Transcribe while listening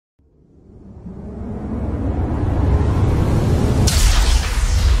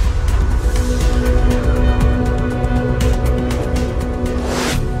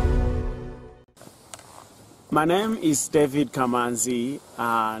My name is David Kamanzi,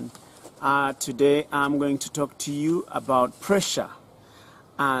 and today I'm going to talk to you about pressure.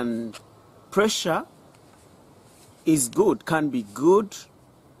 And pressure is good, can be good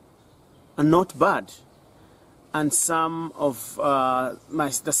and not bad. And some of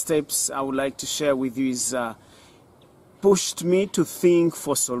the steps I would like to share with you is pushed me to think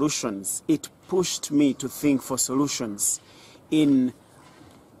for solutions. It pushed me to think for solutions. In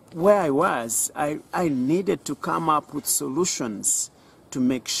where I was, I needed to come up with solutions to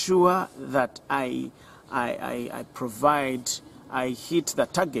make sure that I hit the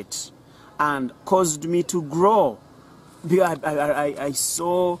target, and caused me to grow. I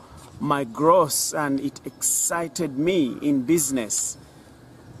saw my growth, and it excited me in business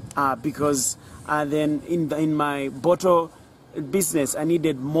because then in my bottle business, I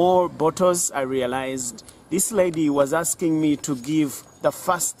needed more bottles. I realized this lady was asking me to give. The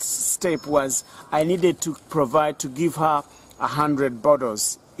first step was I needed to give her 100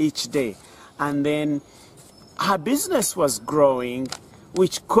 bottles each day. And then her business was growing,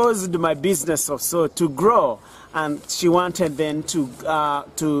 which caused my business also to grow. And she wanted then to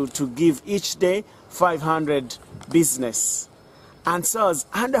give each day 500 business. And so I was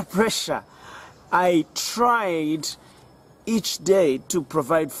under pressure. I tried each day to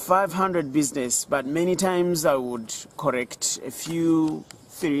provide 500 business, but many times I would correct a few,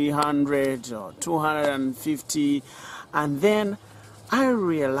 300 or 250, and then I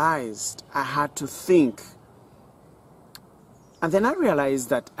realized I had to think. And then I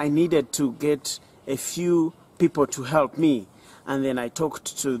realized that I needed to get a few people to help me. And then I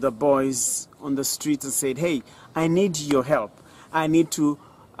talked to the boys on the street and said, hey, I need your help. I need to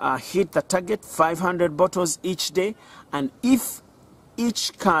hit the target, 500 bottles each day, and if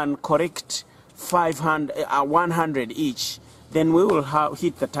each can correct 100 each, then we will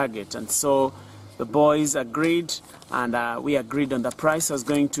hit the target. And so the boys agreed, and we agreed on the price I was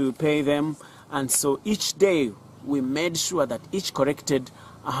going to pay them. And so each day we made sure that each corrected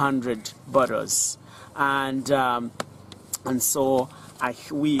 100 bottles, and so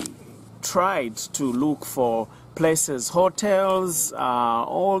we tried to look for places, hotels,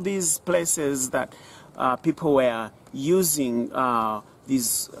 all these places that people were using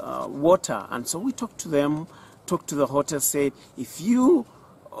this water. And so we talked to them, talked to the hotel, said, if you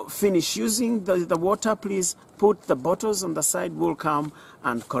finish using the water, please put the bottles on the side, we'll come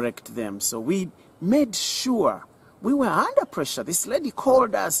and correct them. So we made sure. We were under pressure. This lady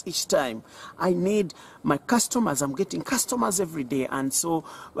called us each time. I need my customers. I'm getting customers every day. And so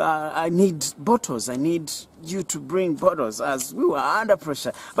I need bottles. I need you to bring bottles, as we were under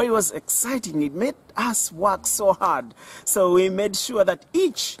pressure. But it was exciting. It made us work so hard. So we made sure that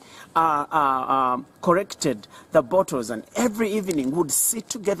each corrected the bottles, and every evening would sit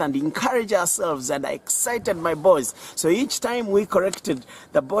together and encourage ourselves, and I excited my boys. So each time we corrected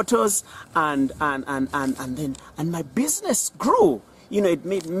the bottles, and my business grew. You know, it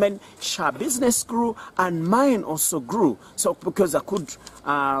meant her business grew and mine also grew. So because I could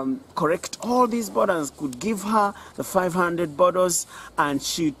correct all these bottles, could give her the 500 bottles, and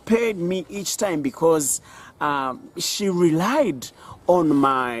she paid me each time because she relied on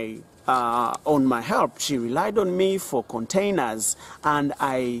my help. She relied on me for containers, and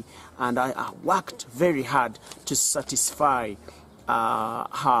I worked very hard to satisfy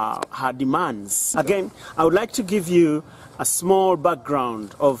her demands. Again, I would like to give you a small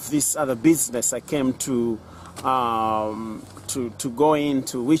background of this other business I came to go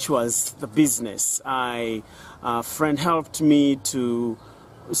into, which was the business. A friend helped me to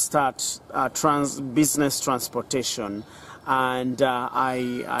start business transportation, and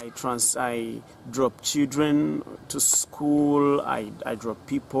I drop children to school. I drop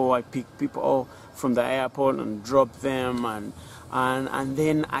people. I pick people from the airport and drop them, and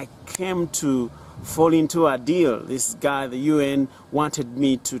then I came to fall into a deal. This guy, the UN, wanted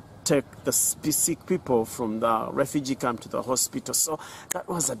me to take the sick people from the refugee camp to the hospital. So that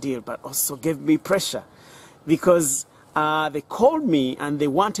was a deal, but also gave me pressure, because they called me and they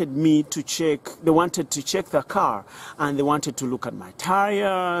wanted me to check. They wanted to check the car, and they wanted to look at my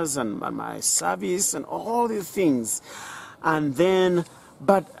tires and my service and all these things. And then,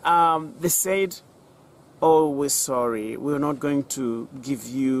 but they said, oh, we're sorry, we're not going to give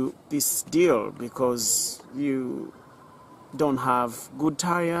you this deal because you don't have good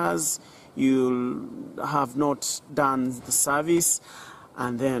tires, you have not done the service.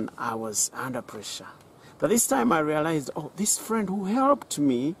 And then I was under pressure. But this time I realized, oh, this friend who helped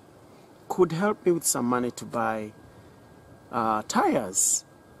me could help me with some money to buy tires.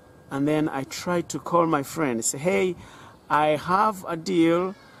 And then I tried to call my friend and say, hey, I have a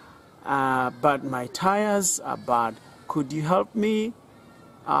deal. but my tires are bad. Could you help me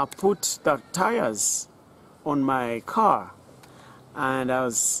put the tires on my car? And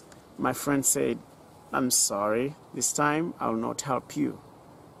my friend said, I'm sorry, this time I will not help you.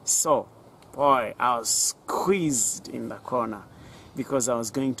 So, boy, I was squeezed in the corner because I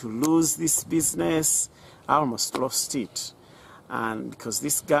was going to lose this business. I almost lost it. And because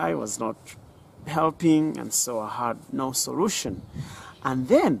this guy was not helping, and so I had no solution. And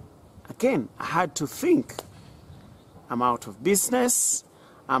then, again, I had to think. I'm out of business.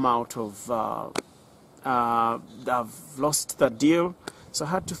 I'm out of, I've lost the deal. So I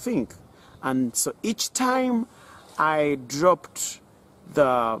had to think. And so each time I dropped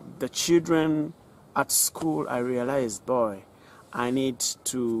the children at school, I realized, boy, I need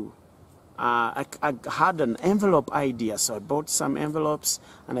to, I had an envelope idea. So I bought some envelopes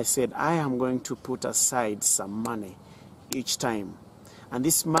and I said, I am going to put aside some money each time. And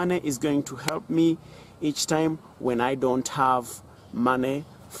this money is going to help me each time when I don't have money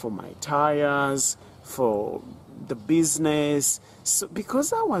for my tires, for the business. So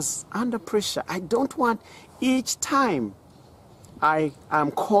because I was under pressure, I don't want each time I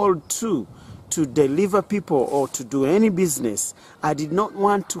am called to deliver people or to do any business, I did not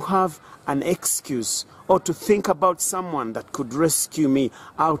want to have an excuse or to think about someone that could rescue me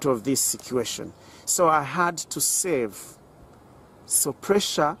out of this situation. So I had to save. So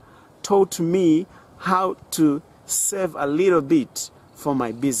pressure taught me how to save a little bit for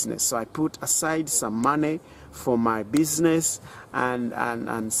my business. So I put aside some money for my business,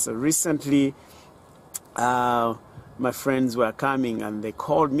 and so recently my friends were coming and they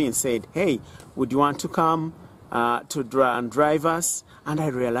called me and said, hey, would you want to come to drive us? And I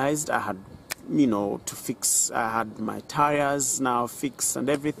realized I had, to fix, I had my tires now fixed and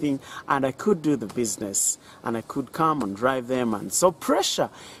everything, and I could do the business and I could come and drive them. And so pressure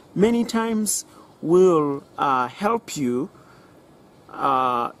many times will help you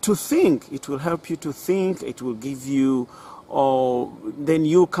to think. It will help you to think. It will give you, or then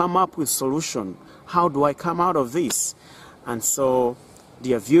you come up with solution. How do I come out of this? And so,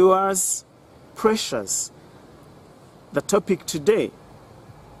 dear viewers, pressures. The topic today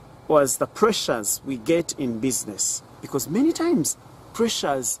was the pressures we get in business, because many times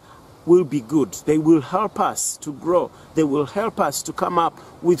pressures will be good. They will help us to grow. They will help us to come up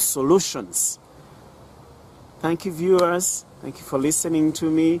with solutions. Thank you, viewers. Thank you for listening to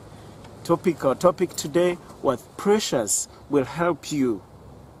me. Our topic today was pressures will help you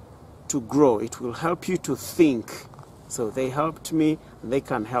to grow. It will help you to think. So they helped me, they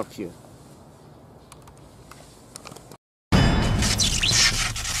can help you.